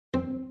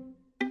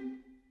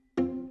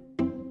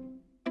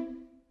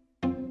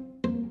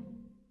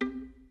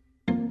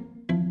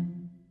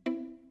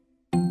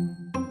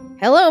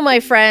Hello, my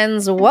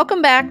friends.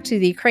 Welcome back to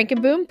the Crank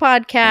and Boom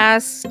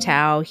podcast.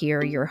 Tao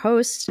here, your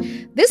host.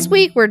 This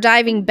week, we're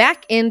diving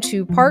back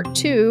into part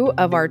 2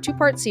 of our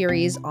 2-part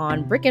series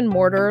on brick and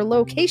mortar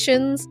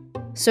locations.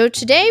 So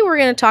today, we're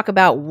going to talk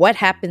about what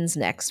happens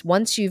next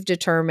once you've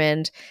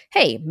determined,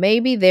 hey,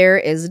 maybe there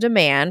is a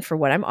demand for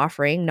what I'm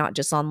offering, not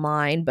just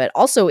online, but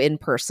also in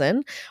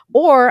person,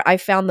 or I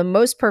found the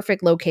most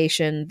perfect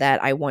location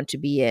that I want to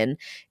be in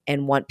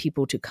and want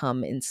people to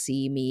come and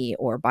see me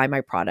or buy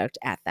my product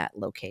at that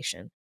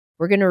location.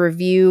 We're going to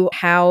review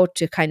how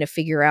to kind of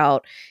figure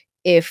out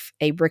if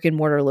a brick and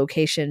mortar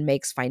location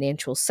makes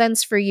financial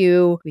sense for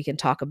you. We can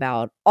talk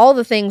about all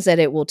the things that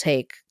it will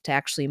take to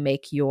actually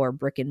make your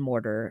brick and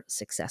mortar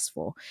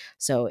successful.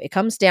 So it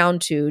comes down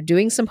to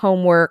doing some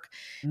homework,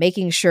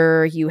 making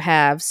sure you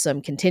have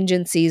some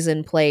contingencies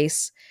in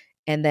place,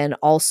 and then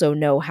also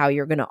know how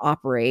you're going to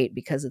operate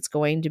because it's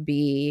going to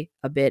be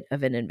a bit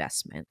of an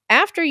investment.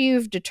 After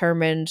you've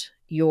determined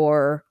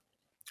your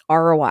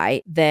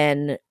ROI,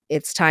 then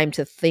it's time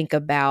to think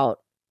about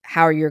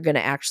how you're going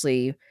to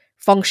actually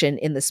function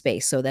in the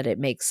space so that it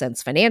makes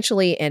sense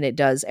financially and it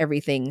does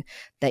everything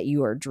that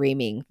you are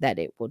dreaming that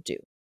it will do.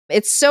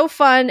 It's so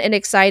fun and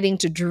exciting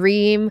to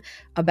dream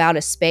about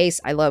a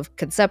space. I love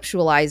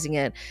conceptualizing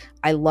it.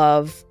 I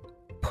love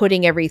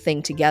putting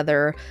everything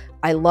together.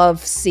 I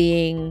love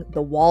seeing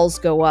the walls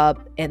go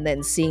up and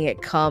then seeing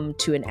it come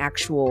to an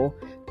actual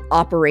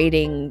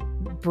operating,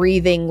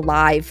 breathing,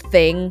 live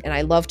thing. And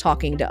I love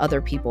talking to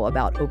other people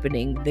about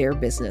opening their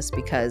business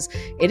because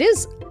it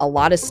is a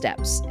lot of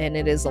steps and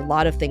it is a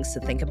lot of things to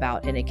think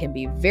about. And it can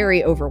be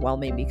very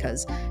overwhelming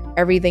because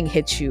everything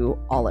hits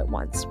you all at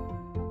once.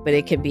 But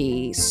it can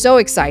be so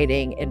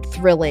exciting and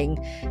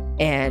thrilling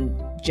and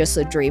just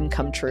a dream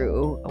come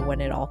true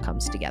when it all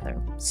comes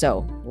together.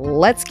 So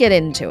let's get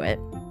into it.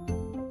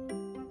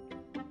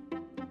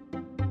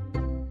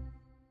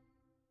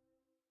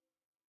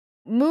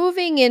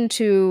 Moving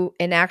into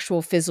an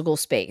actual physical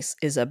space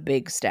is a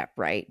big step,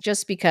 right?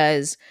 Just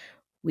because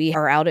we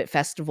are out at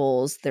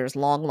festivals, there's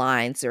long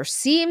lines, there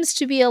seems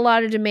to be a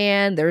lot of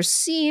demand, there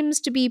seems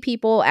to be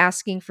people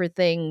asking for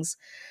things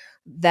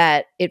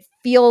that it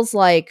feels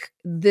like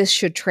this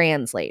should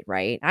translate,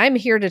 right? I'm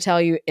here to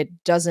tell you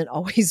it doesn't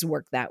always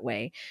work that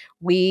way.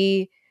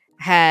 We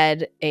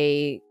had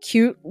a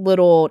cute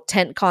little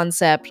tent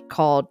concept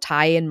called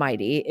Thai and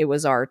Mighty. It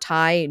was our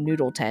Thai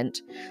noodle tent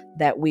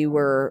that we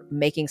were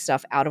making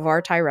stuff out of our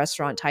Thai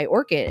restaurant, Thai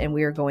Orchid, and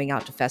we were going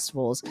out to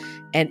festivals.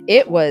 And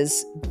it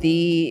was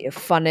the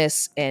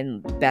funnest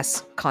and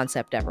best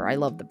concept ever. I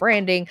loved the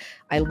branding.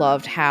 I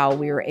loved how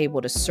we were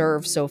able to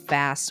serve so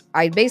fast.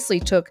 I basically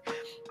took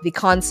the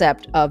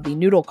concept of the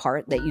noodle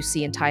cart that you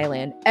see in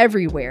Thailand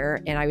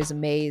everywhere, and I was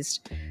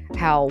amazed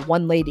how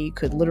one lady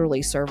could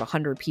literally serve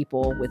 100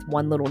 people with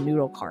one little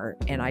noodle cart.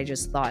 And I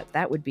just thought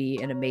that would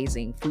be an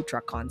amazing food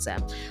truck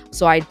concept.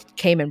 So I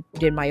came and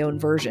did my own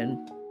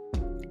version.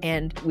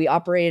 And we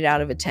operated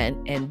out of a tent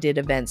and did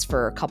events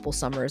for a couple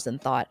summers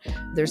and thought,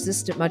 there's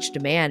this much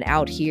demand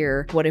out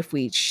here. What if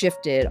we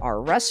shifted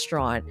our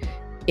restaurant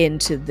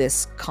into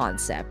this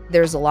concept?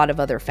 There's a lot of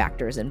other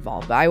factors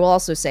involved, but I will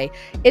also say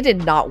it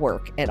did not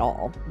work at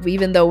all.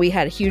 Even though we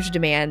had huge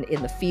demand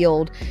in the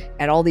field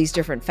at all these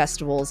different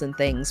festivals and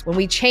things, when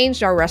we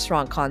changed our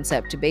restaurant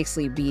concept to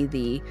basically be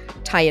the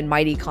Thai and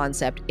Mighty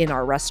concept in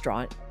our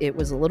restaurant, it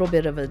was a little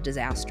bit of a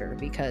disaster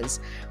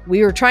because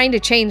we were trying to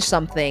change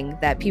something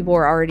that people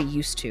were already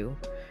used to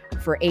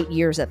for 8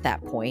 years at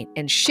that point,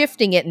 and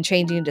shifting it and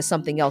changing it to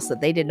something else that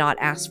they did not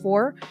ask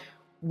for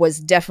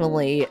was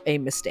definitely a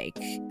mistake.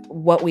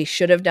 What we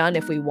should have done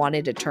if we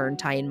wanted to turn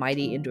Thai and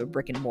Mighty into a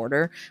brick and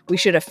mortar, we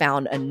should have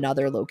found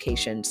another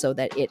location so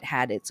that it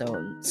had its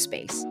own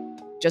space.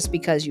 Just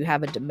because you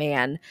have a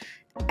demand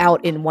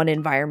out in one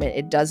environment,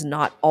 it does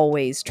not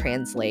always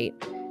translate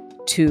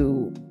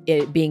to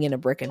it being in a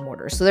brick and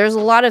mortar. So there's a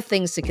lot of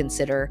things to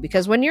consider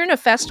because when you're in a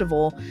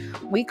festival,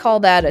 we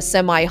call that a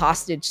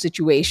semi-hostage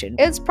situation.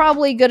 It's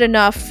probably good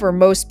enough for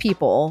most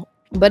people,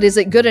 but is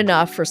it good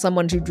enough for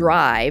someone to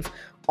drive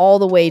all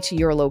the way to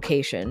your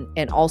location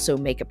and also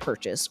make a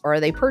purchase? Or are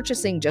they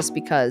purchasing just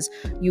because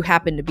you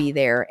happen to be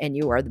there and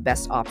you are the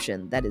best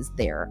option that is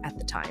there at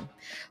the time?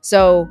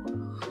 So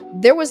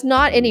there was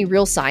not any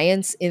real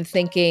science in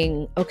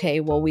thinking, okay,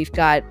 well, we've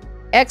got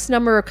X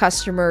number of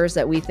customers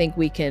that we think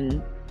we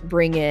can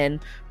bring in,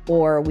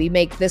 or we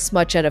make this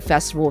much at a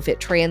festival. If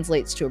it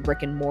translates to a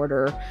brick and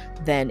mortar,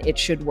 then it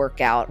should work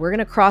out. We're going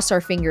to cross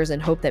our fingers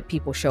and hope that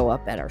people show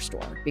up at our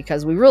store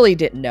because we really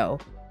didn't know.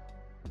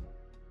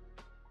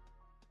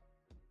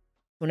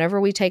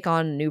 Whenever we take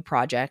on a new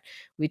project,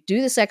 we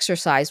do this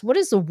exercise. What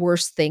is the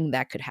worst thing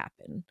that could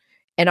happen?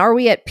 And are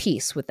we at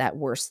peace with that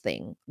worst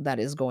thing that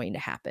is going to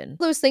happen?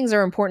 Those things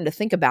are important to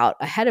think about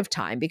ahead of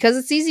time because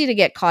it's easy to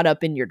get caught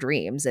up in your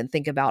dreams and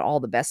think about all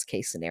the best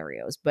case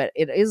scenarios. But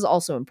it is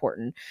also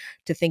important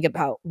to think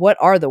about what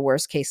are the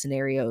worst case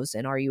scenarios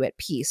and are you at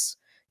peace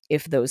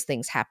if those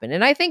things happen?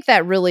 And I think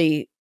that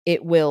really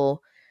it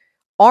will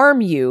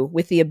arm you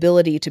with the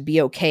ability to be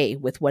okay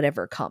with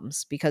whatever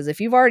comes. Because if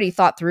you've already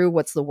thought through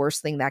what's the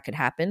worst thing that could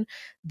happen,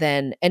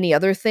 then any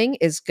other thing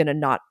is going to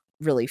not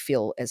really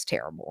feel as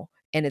terrible.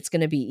 And it's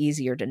going to be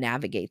easier to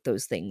navigate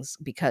those things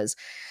because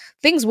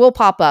things will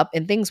pop up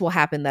and things will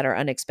happen that are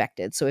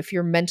unexpected. So if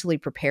you're mentally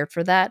prepared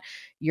for that,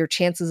 your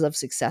chances of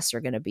success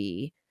are going to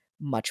be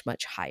much,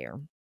 much higher.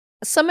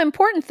 Some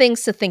important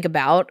things to think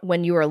about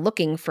when you are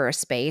looking for a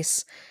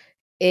space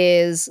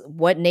is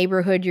what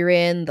neighborhood you're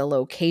in, the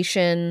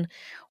location,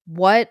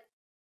 what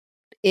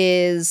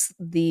is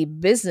the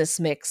business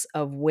mix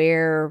of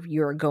where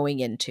you're going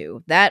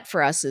into. That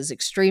for us is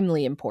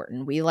extremely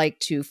important. We like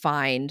to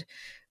find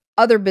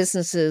other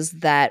businesses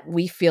that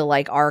we feel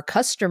like our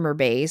customer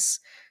base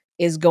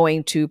is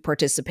going to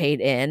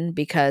participate in,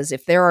 because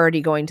if they're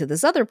already going to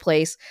this other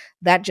place,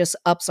 that just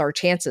ups our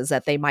chances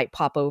that they might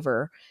pop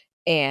over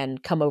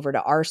and come over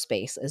to our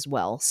space as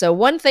well. So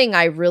one thing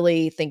I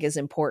really think is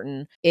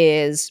important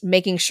is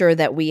making sure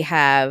that we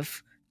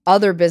have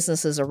other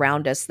businesses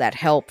around us that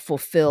help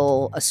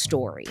fulfill a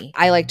story.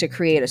 I like to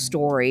create a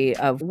story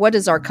of what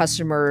is our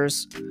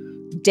customers'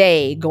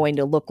 day going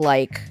to look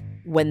like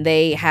when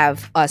they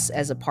have us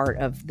as a part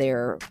of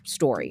their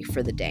story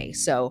for the day.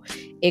 So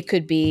it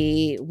could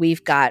be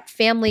we've got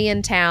family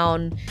in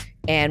town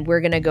and we're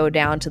going to go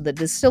down to the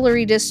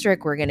distillery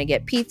district. We're going to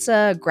get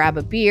pizza, grab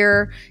a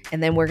beer,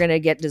 and then we're going to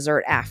get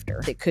dessert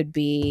after. It could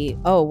be,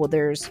 oh, well,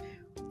 there's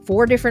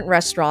 4 different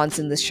restaurants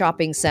in this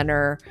shopping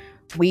center.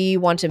 We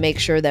want to make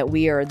sure that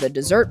we are the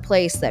dessert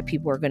place that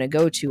people are going to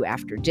go to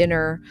after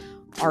dinner.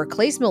 Our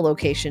Claysmill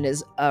location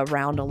is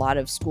around a lot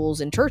of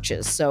schools and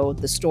churches. So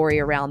the story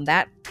around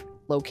that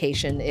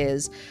location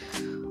is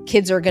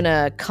kids are going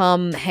to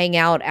come hang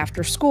out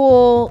after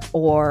school,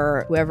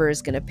 or whoever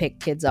is going to pick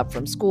kids up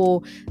from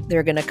school,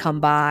 they're going to come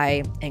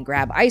by and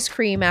grab ice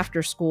cream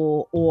after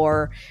school,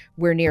 or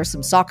we're near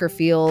some soccer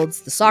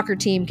fields. The soccer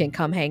team can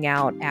come hang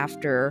out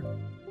after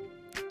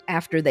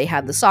they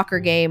have the soccer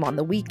game on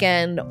the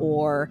weekend,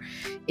 or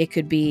it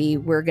could be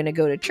we're going to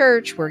go to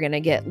church, we're going to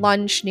get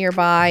lunch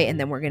nearby, and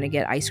then we're going to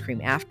get ice cream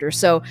after.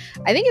 So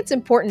I think it's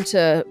important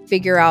to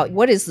figure out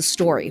what is the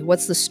story?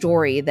 What's the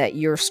story that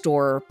your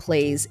store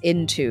plays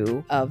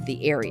into of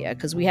the area?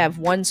 Because we have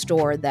one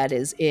store that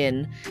is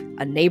in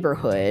a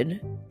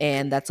neighborhood,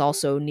 and that's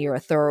also near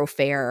a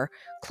thoroughfare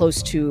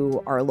close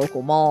to our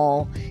local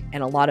mall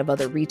and a lot of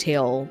other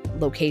retail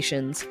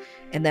locations.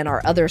 And then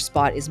our other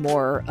spot is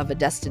more of a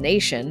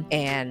destination.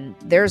 And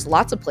there's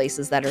lots of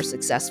places that are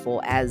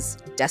successful as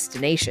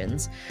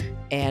destinations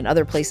and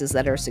other places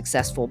that are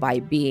successful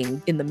by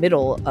being in the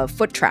middle of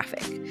foot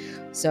traffic.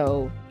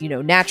 So,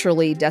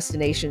 naturally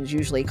destinations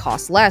usually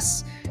cost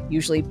less.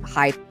 Usually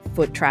high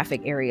foot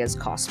traffic areas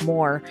cost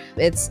more.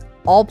 It's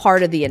all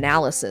part of the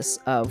analysis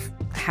of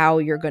how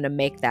you're going to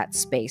make that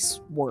space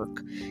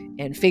work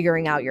and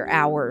figuring out your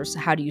hours.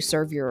 How do you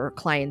serve your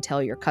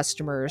clientele, your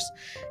customers?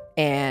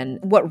 And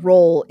what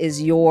role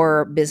is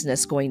your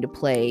business going to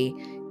play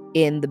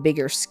in the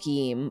bigger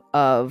scheme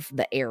of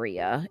the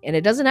area? And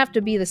it doesn't have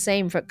to be the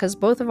same because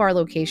both of our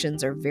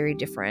locations are very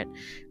different,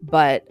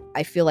 but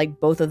I feel like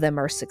both of them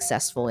are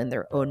successful in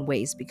their own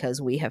ways because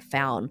we have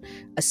found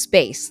a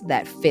space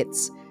that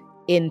fits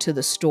into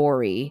the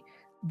story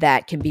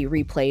that can be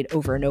replayed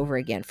over and over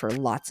again for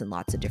lots and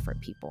lots of different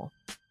people.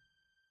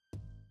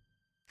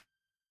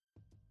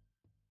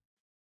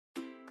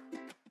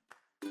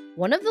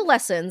 One of the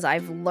lessons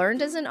I've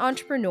learned as an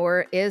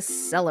entrepreneur is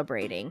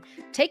celebrating.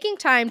 Taking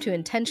time to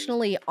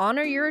intentionally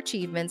honor your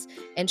achievements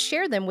and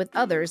share them with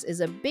others is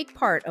a big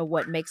part of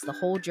what makes the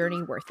whole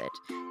journey worth it.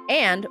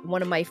 And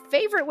one of my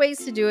favorite ways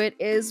to do it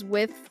is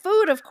with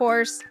food, of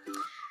course.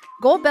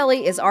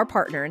 Goldbelly is our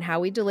partner in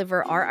how we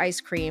deliver our ice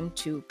cream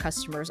to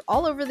customers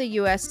all over the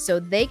US so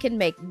they can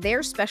make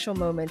their special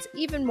moments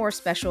even more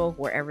special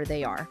wherever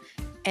they are.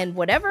 And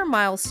whatever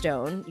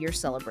milestone you're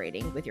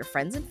celebrating with your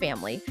friends and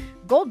family,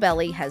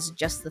 Goldbelly has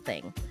just the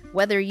thing.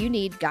 Whether you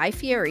need Guy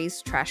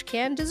Fieri's trash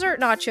can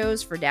dessert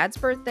nachos for Dad's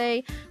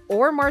birthday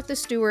or Martha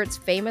Stewart's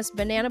famous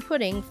banana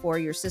pudding for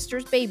your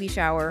sister's baby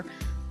shower,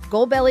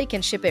 Goldbelly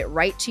can ship it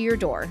right to your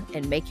door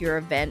and make your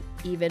event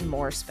even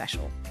more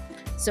special.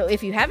 So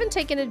if you haven't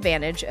taken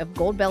advantage of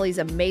Goldbelly's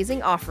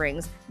amazing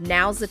offerings,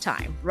 now's the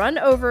time. Run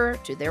over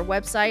to their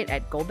website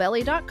at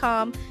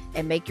goldbelly.com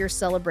and make your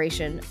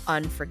celebration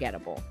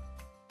unforgettable.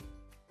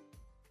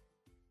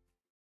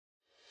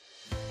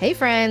 Hey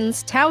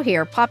friends, Tao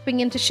here, popping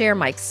in to share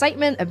my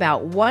excitement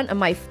about one of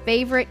my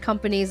favorite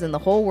companies in the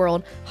whole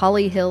world,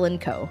 Holly Hill &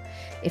 Co.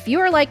 If you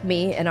are like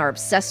me and are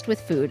obsessed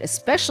with food,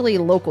 especially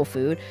local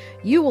food,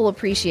 you will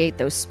appreciate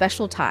those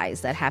special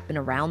ties that happen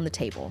around the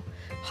table.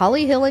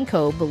 Holly Hill &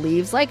 Co.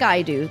 believes, like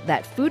I do,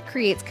 that food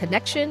creates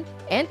connection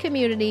and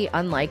community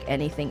unlike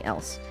anything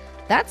else.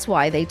 That's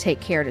why they take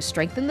care to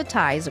strengthen the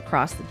ties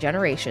across the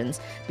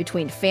generations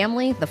between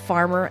family, the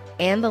farmer,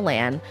 and the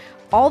land,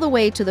 all the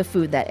way to the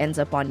food that ends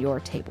up on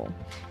your table.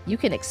 You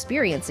can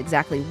experience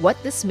exactly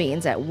what this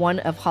means at one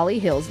of Holly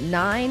Hill's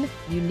 9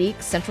 unique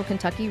Central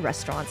Kentucky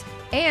restaurants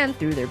and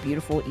through their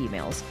beautiful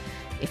emails.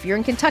 If you're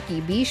in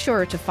Kentucky, be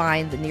sure to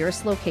find the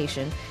nearest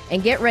location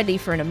and get ready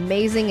for an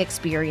amazing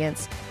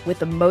experience with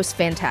the most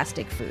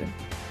fantastic food.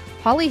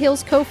 Holly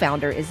Hill's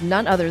co-founder is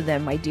none other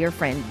than my dear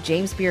friend,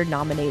 James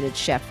Beard-nominated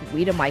chef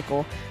Weta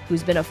Michael,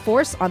 who's been a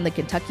force on the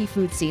Kentucky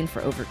food scene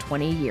for over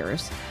 20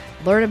 years.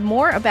 Learn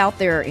more about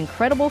their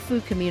incredible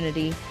food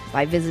community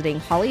by visiting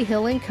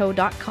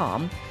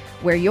hollyhillandco.com,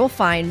 where you'll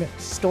find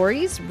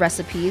stories,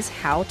 recipes,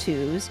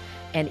 how-tos,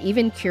 and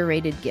even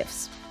curated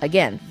gifts.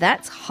 Again,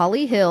 that's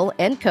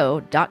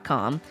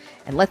hollyhillandco.com,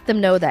 and let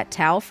them know that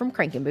Tao from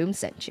Crankin' Boom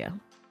sent you.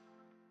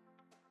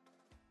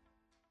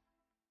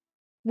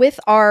 With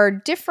our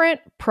different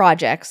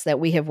projects that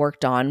we have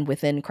worked on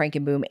within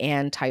Crankin' Boom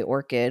and Thai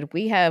Orchid,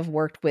 we have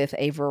worked with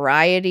a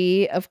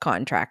variety of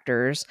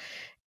contractors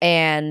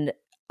and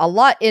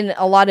in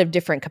a lot of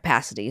different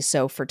capacities.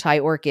 So for Thai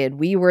Orchid,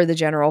 we were the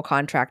general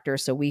contractor,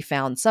 so we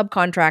found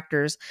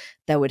subcontractors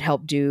that would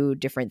help do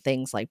different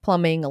things like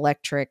plumbing,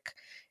 electric,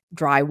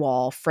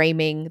 drywall,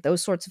 framing,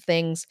 those sorts of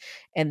things.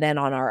 And then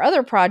on our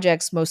other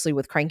projects, mostly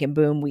with Crankin'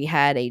 Boom, we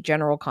had a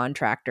general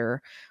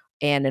contractor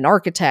and an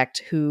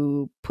architect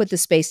who put the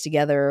space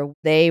together.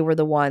 They were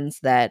the ones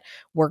that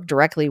worked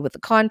directly with the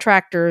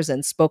contractors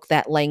and spoke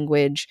that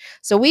language.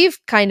 So we've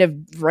kind of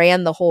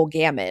ran the whole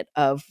gamut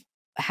of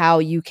how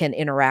you can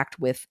interact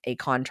with a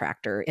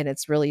contractor. And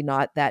it's really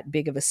not that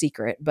big of a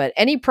secret. But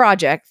any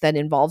project that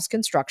involves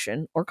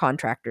construction or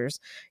contractors,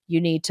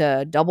 you need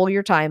to double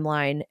your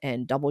timeline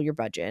and double your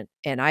budget.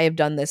 And I have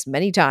done this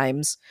many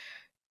times.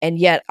 And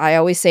yet I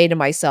always say to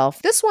myself,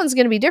 this one's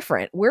going to be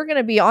different. We're going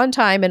to be on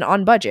time and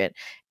on budget.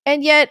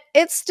 And yet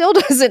it still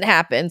doesn't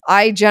happen.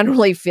 I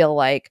generally feel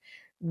like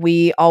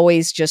we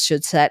always just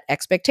should set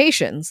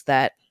expectations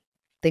that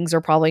things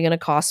are probably going to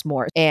cost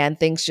more and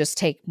things just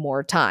take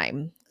more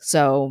time.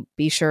 So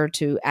be sure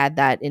to add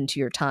that into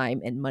your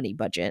time and money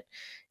budget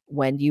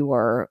when you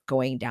are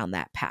going down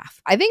that path.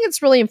 I think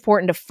it's really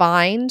important to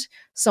find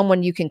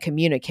someone you can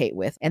communicate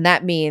with. And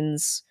that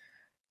means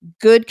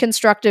good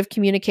constructive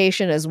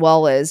communication as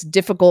well as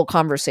difficult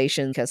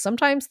conversation, because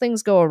sometimes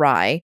things go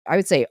awry. I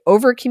would say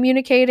over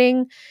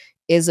communicating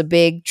is a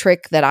big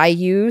trick that I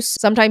use.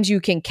 Sometimes you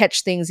can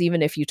catch things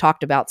even if you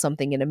talked about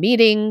something in a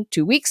meeting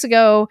 2 weeks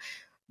ago.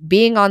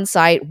 Being on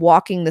site,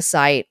 walking the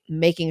site,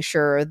 making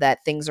sure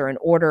that things are in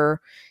order.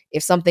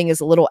 If something is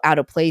a little out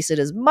of place, it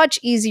is much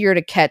easier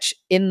to catch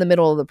in the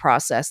middle of the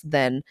process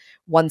than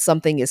once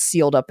something is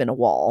sealed up in a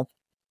wall.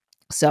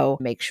 So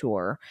make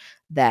sure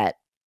that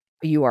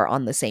you are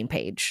on the same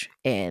page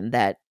and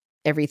that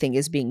everything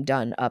is being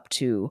done up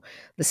to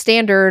the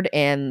standard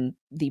and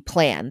the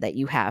plan that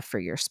you have for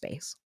your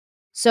space.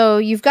 So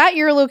you've got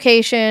your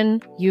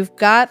location, you've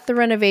got the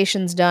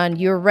renovations done,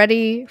 you're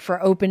ready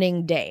for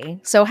opening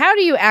day. So how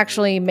do you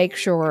actually make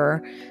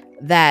sure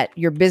that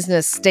your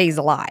business stays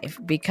alive?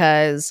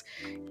 Because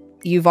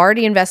you've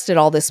already invested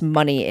all this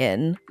money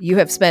in, you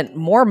have spent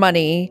more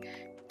money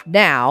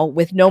now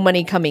with no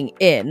money coming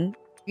in.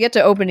 You get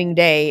to opening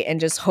day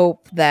and just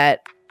hope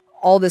that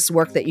all this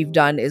work that you've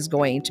done is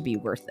going to be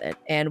worth it.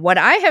 And what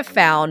I have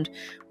found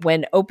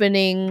when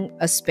opening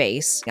a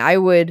space, I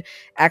would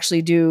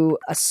actually do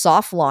a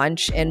soft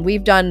launch, and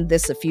we've done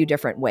this a few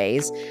different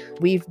ways.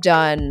 We've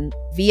done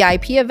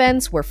VIP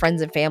events where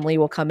friends and family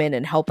will come in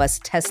and help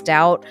us test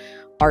out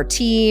our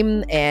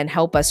team and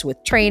help us with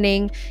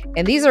training.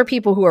 And these are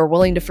people who are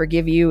willing to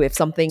forgive you if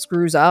something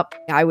screws up.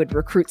 I would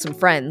recruit some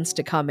friends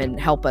to come and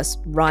help us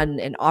run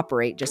and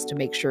operate just to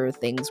make sure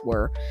things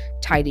were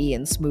tidy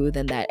and smooth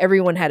and that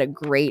everyone had a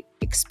great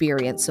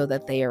experience so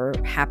that they are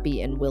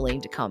happy and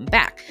willing to come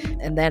back.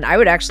 And then I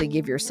would actually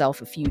give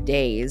yourself a few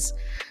days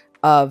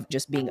of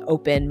just being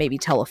open, maybe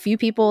tell a few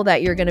people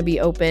that you're going to be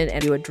open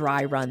and do a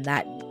dry run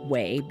that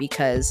way,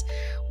 because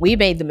we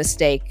made the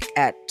mistake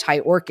at Thai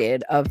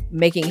Orchid of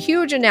making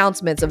huge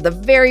announcements of the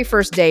very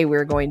first day we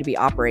were going to be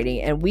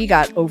operating, and we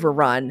got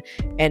overrun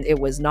and it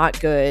was not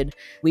good.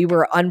 We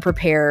were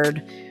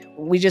unprepared.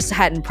 We just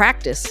hadn't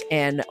practiced,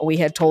 and we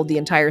had told the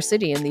entire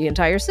city, and the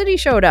entire city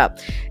showed up.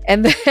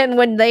 And then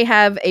when they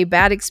have a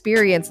bad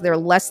experience, they're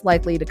less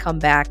likely to come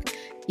back,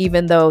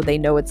 even though they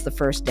know it's the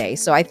first day.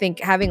 So I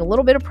think having a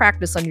little bit of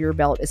practice under your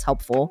belt is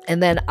helpful.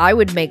 And then I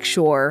would make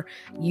sure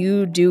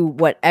you do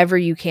whatever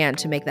you can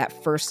to make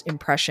that first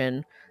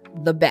impression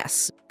the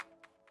best.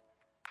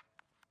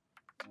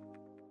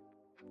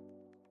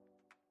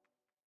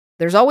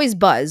 There's always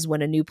buzz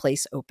when a new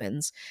place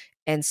opens.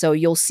 And so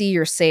you'll see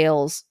your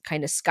sales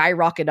kind of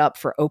skyrocket up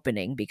for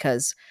opening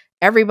because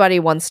everybody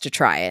wants to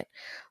try it.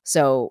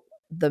 So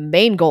the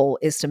main goal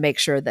is to make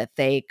sure that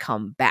they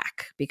come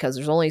back, because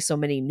there's only so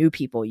many new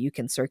people you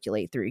can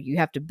circulate through. You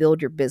have to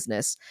build your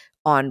business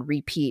on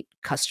repeat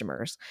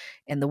customers.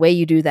 And the way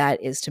you do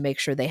that is to make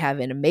sure they have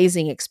an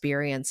amazing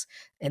experience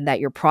and that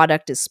your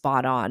product is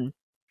spot on.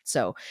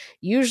 So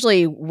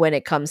usually when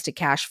it comes to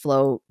cash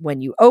flow,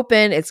 when you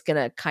open, it's going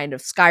to kind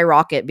of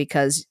skyrocket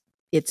because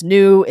It's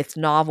new, it's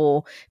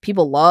novel.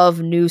 People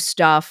love new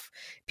stuff.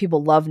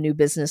 People love new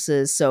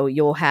businesses. So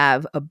you'll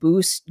have a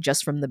boost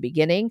just from the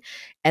beginning,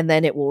 and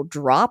then it will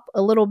drop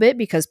a little bit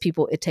because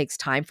it takes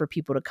time for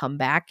people to come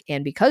back.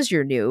 And because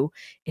you're new,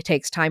 it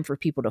takes time for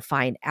people to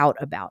find out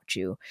about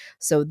you.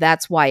 So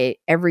that's why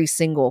every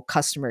single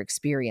customer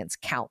experience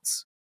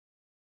counts.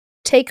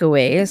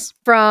 Takeaways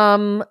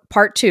from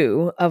part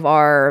 2 of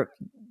our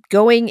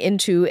going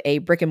into a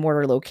brick and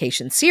mortar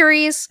location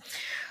series.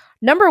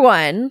 Number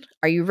 1,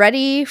 are you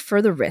ready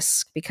for the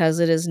risk? Because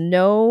it is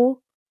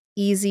no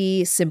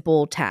easy,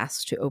 simple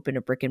task to open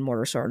a brick and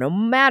mortar store, no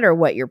matter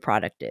what your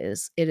product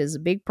is. It is a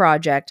big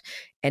project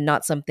and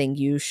not something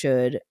you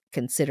should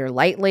consider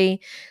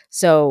lightly.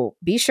 So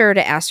be sure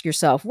to ask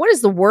yourself, what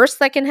is the worst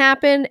that can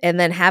happen? And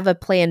then have a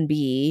plan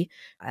B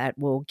that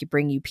will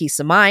bring you peace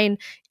of mind.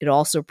 It'll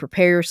also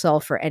prepare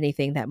yourself for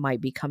anything that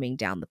might be coming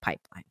down the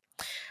pipeline.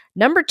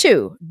 Number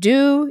 2,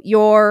 do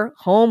your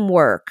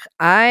homework.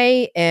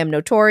 I am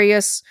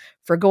notorious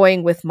for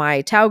going with my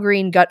Toa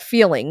Green gut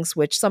feelings,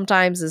 which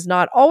sometimes is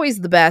not always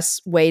the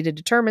best way to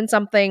determine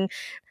something.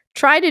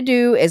 Try to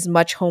do as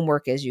much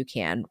homework as you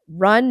can.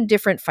 Run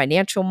different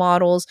financial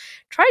models.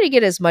 Try to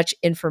get as much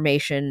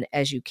information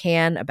as you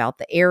can about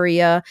the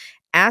area.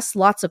 Ask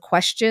lots of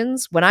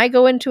questions. When I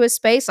go into a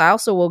space, I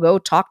also will go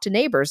talk to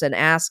neighbors and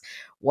ask,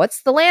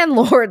 what's the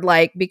landlord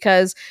like?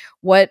 Because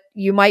what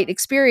you might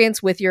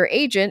experience with your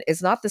agent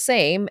is not the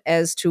same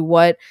as to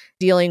what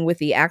dealing with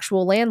the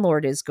actual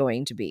landlord is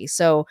going to be.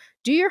 So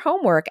do your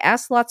homework,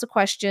 ask lots of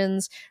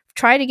questions,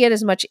 try to get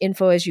as much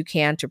info as you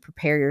can to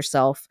prepare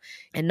yourself.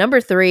 And number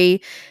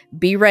 3,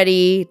 be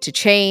ready to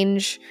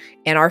change.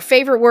 And our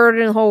favorite word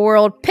in the whole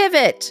world,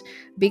 pivot,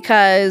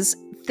 because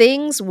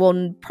things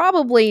will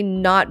probably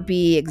not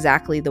be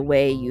exactly the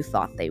way you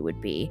thought they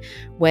would be.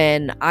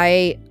 When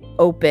I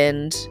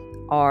opened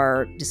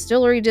our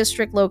distillery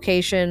district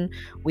location,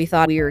 we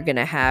thought we were going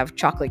to have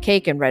chocolate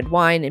cake and red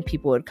wine and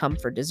people would come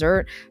for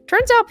dessert.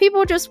 Turns out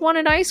people just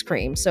wanted ice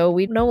cream. So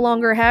we no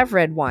longer have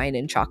red wine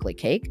and chocolate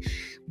cake,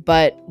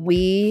 but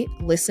we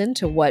listened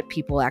to what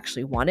people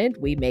actually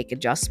wanted. We make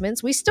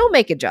adjustments. We still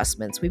make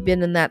adjustments. We've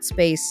been in that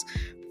space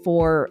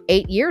for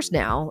 8 years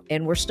now,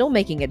 and we're still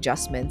making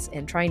adjustments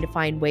and trying to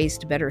find ways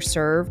to better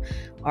serve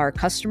our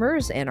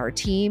customers and our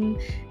team,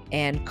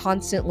 and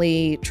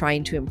constantly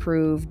trying to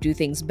improve, do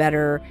things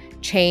better,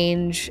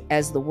 change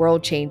as the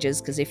world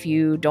changes. Because if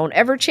you don't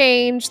ever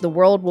change, the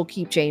world will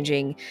keep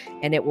changing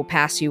and it will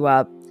pass you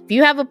up. If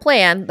you have a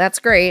plan, that's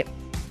great.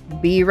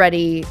 Be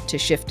ready to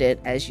shift it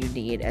as you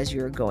need as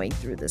you're going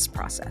through this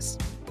process.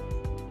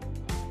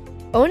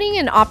 Owning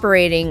and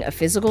operating a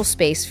physical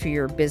space for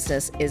your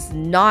business is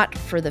not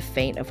for the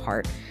faint of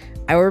heart.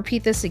 I will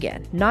repeat this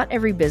again. Not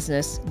every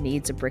business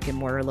needs a brick and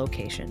mortar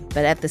location,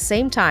 but at the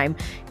same time,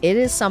 it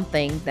is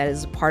something that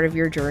is a part of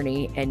your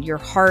journey and your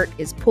heart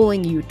is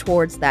pulling you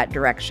towards that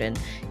direction.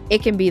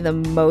 It can be the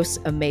most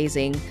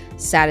amazing,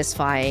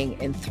 satisfying,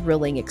 and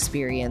thrilling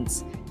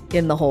experience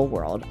in the whole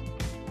world.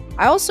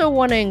 I also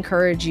want to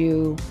encourage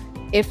you,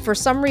 if for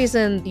some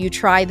reason you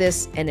try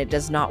this and it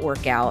does not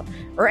work out,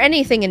 or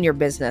anything in your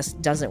business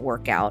doesn't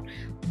work out,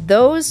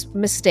 those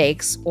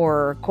mistakes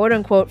or quote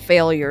unquote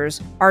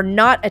failures are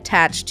not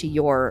attached to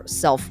your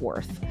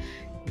self-worth.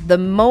 The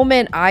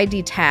moment I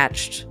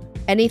detached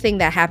anything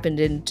that happened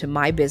into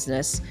my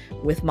business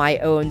with my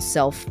own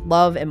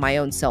self-love and my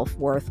own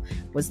self-worth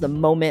was the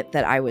moment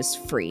that I was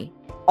free.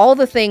 All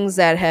the things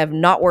that have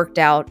not worked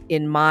out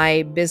in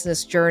my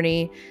business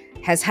journey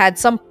has had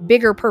some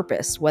bigger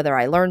purpose, whether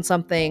I learned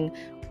something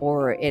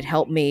or it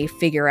helped me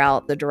figure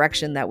out the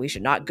direction that we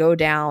should not go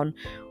down,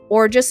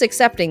 or just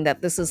accepting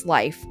that this is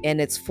life and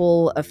it's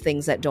full of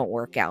things that don't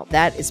work out.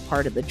 That is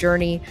part of the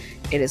journey.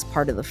 It is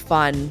part of the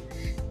fun.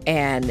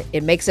 And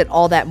it makes it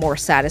all that more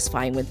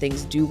satisfying when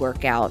things do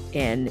work out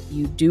and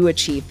you do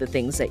achieve the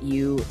things that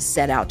you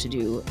set out to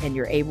do and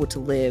you're able to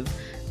live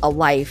a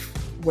life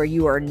where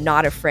you are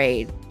not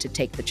afraid to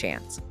take the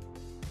chance.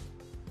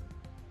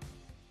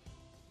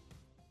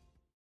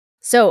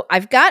 So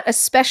I've got a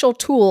special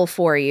tool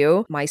for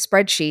you, my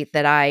spreadsheet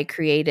that I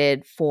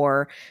created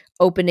for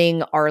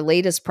opening our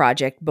latest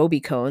project, Bobby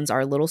Cones,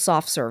 our little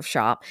soft serve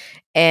shop.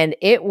 And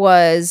it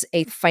was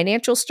a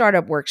financial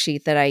startup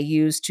worksheet that I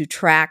used to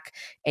track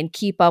and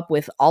keep up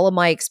with all of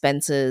my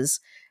expenses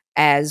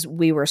as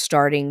we were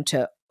starting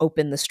to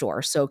open the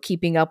store. So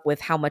keeping up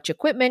with how much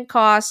equipment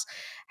costs,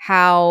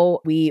 how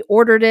we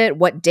ordered it,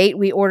 what date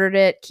we ordered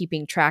it,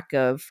 keeping track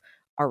of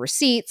our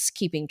receipts,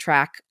 keeping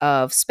track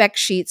of spec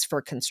sheets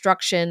for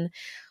construction.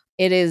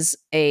 It is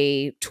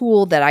a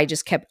tool that I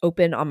just kept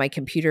open on my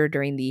computer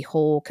during the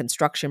whole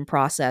construction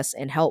process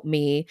and helped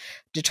me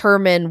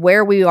determine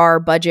where we are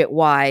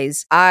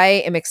budget-wise.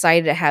 I am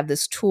excited to have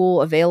this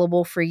tool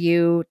available for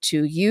you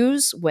to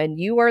use when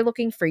you are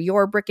looking for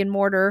your brick and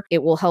mortar.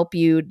 It will help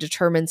you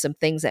determine some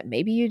things that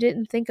maybe you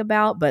didn't think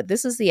about, but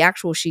this is the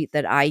actual sheet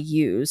that I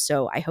use.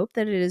 So I hope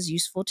that it is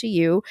useful to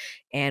you.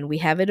 And we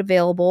have it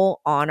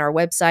available on our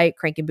website,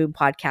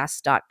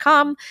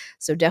 crankandboompodcast.com.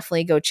 So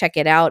definitely go check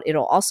it out.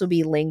 It'll also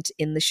be linked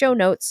in the show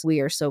notes.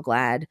 We are so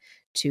glad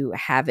to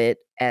have it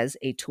as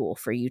a tool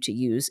for you to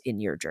use in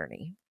your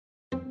journey.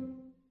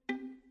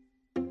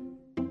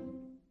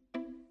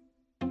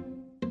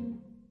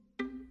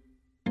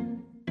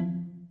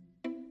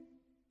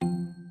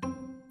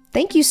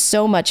 Thank you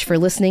so much for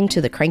listening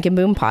to the Crank and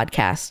Boom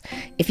podcast.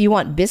 If you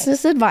want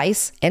business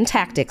advice and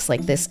tactics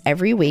like this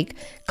every week,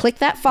 click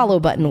that follow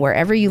button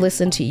wherever you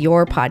listen to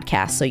your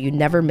podcast so you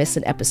never miss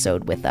an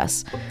episode with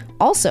us.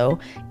 Also,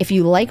 if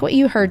you like what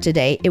you heard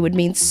today, it would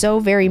mean so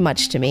very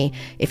much to me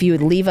if you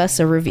would leave us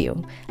a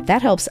review.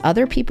 That helps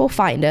other people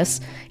find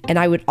us, and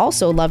I would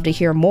also love to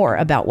hear more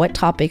about what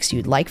topics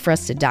you'd like for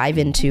us to dive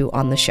into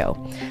on the show.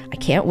 I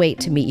can't wait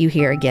to meet you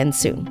here again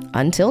soon.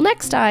 Until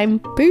next time,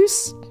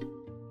 peace!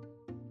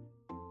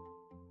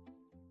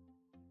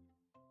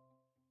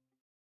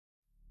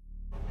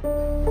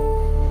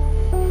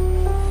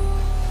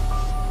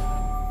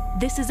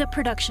 This is a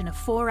production of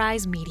Four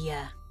Eyes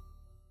Media.